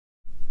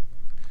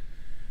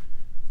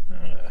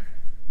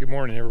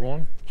morning,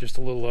 everyone. Just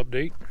a little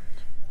update.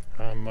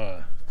 I'm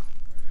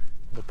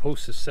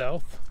Laposa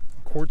South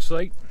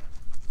Quartzite.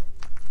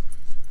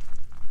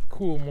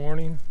 Cool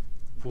morning,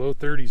 low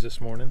 30s this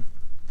morning,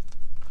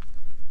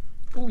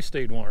 but we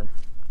stayed warm.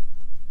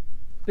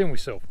 Didn't we,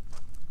 Sophie?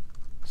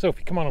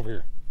 Sophie, come on over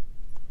here.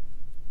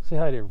 Say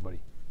hi to everybody.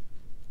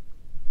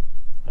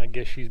 I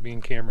guess she's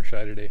being camera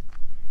shy today.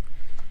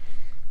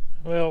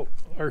 Well,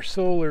 our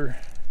solar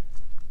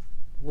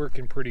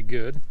working pretty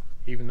good,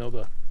 even though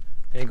the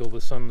angle of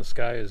the sun in the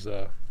sky is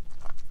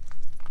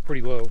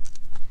pretty low.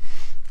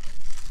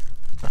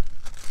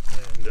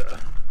 And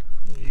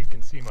you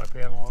can see my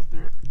panel out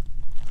there.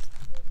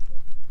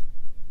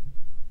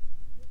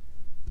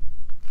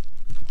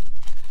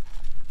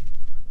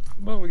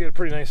 But we got a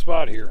pretty nice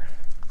spot here,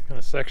 kind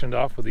of sectioned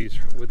off with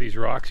these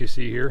rocks you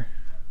see here.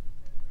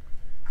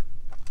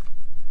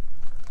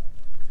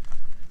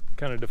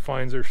 Kind of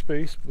defines our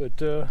space,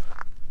 but I'm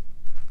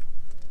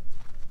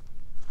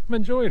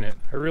enjoying it.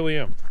 I really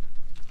am.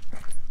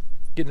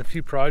 Getting a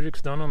few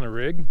projects done on the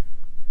rig.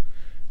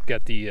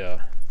 Got the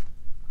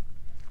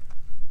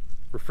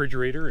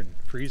refrigerator and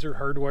freezer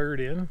hardwired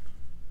in.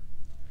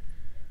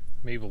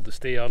 I'm able to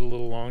stay out a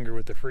little longer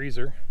with the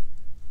freezer.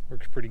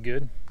 Works pretty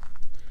good.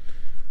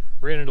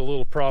 Ran into a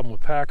little problem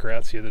with pack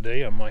rats the other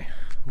day on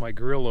my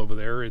grill over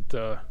there.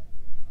 The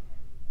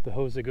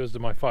hose that goes to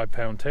my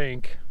 5-pound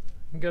tank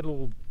got a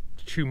little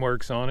chew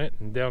marks on it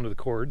and down to the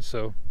cord,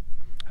 so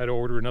I had to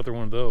order another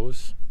one of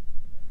those.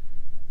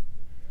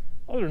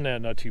 Other than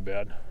that, not too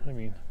bad. I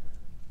mean,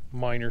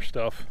 minor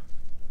stuff.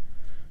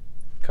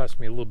 Cost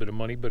me a little bit of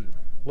money, but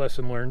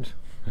lesson learned.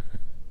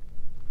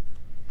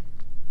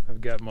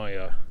 I've got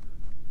my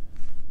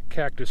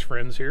cactus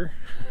friends here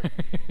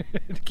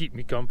to keep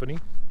me company.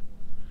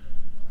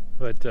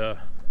 But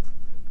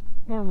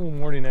normal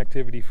morning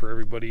activity for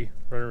everybody.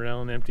 Running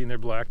around emptying their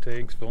black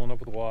tanks, filling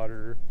up with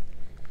water,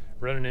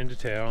 running into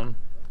town.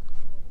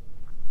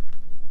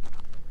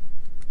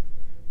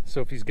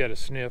 Sophie's got a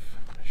sniff.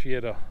 She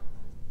had a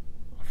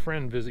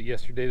friend visit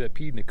yesterday that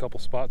peed in a couple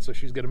spots, so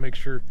she's got to make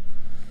sure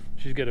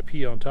she's got to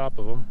pee on top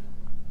of them.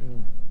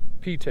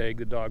 Pee tag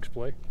the dogs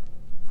play.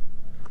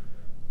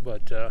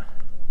 But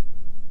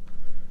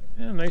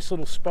yeah, nice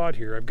little spot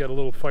here. I've got a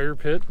little fire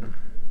pit.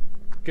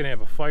 Gonna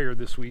have a fire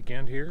this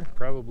weekend here,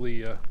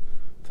 probably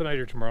tonight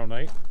or tomorrow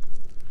night.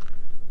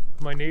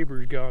 My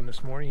neighbor's gone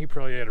this morning. He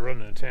probably had to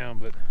run into town,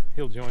 but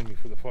he'll join me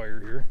for the fire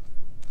here.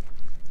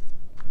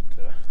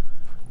 But,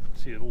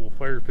 see a little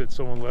fire pit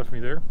someone left me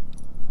there.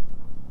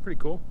 Pretty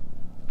cool.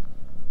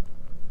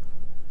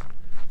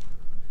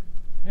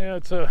 Yeah,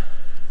 it's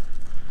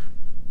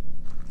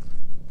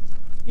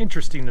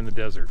interesting in the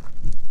desert.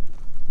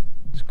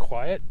 It's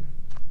quiet.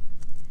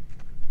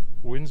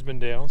 Wind's been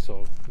down,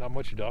 so not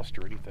much dust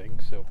or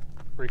anything, so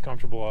very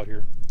comfortable out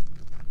here.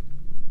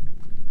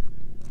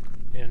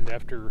 And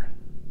after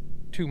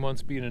 2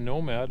 months being a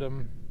nomad,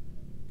 I'm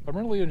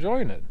really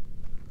enjoying it.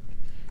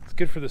 It's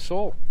good for the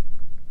soul.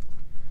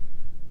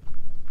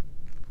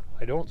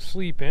 I don't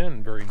sleep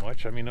in very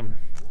much. I mean, I'm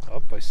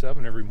up by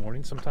 7 every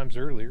morning, sometimes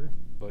earlier,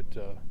 but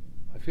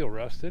I feel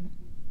rested.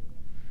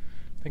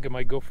 I think I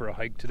might go for a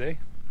hike today.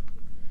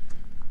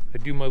 I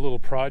do my little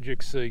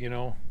projects, you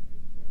know,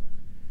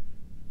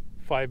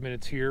 5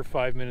 minutes here,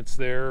 5 minutes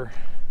there,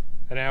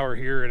 an hour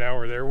here, an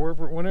hour there,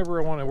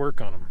 whenever I want to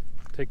work on them.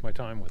 Take my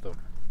time with them,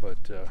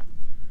 but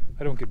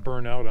I don't get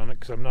burned out on it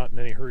because I'm not in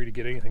any hurry to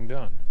get anything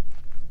done.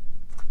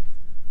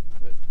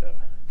 But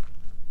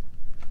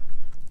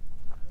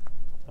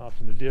off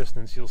in the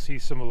distance, you'll see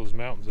some of those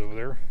mountains over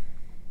there.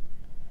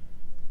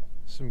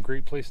 Some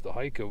great place to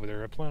hike over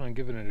there. I plan on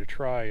giving it a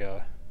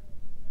try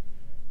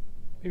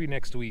maybe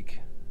next week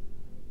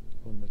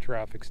when the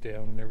traffic's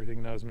down and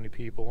everything, not as many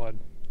people. I'd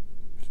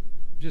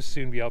just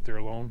soon be out there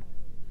alone.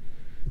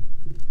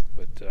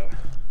 But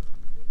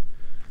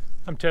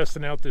I'm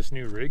testing out this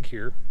new rig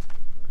here.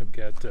 I've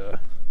got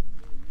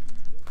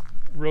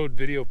Rode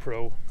Video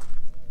Pro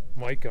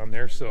mic on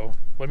there, so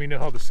let me know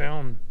how the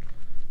sound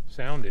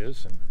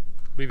is, and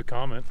leave a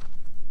comment,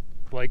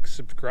 like,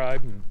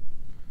 subscribe, and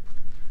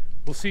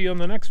we'll see you on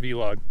the next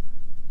vlog.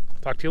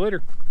 Talk to you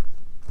later.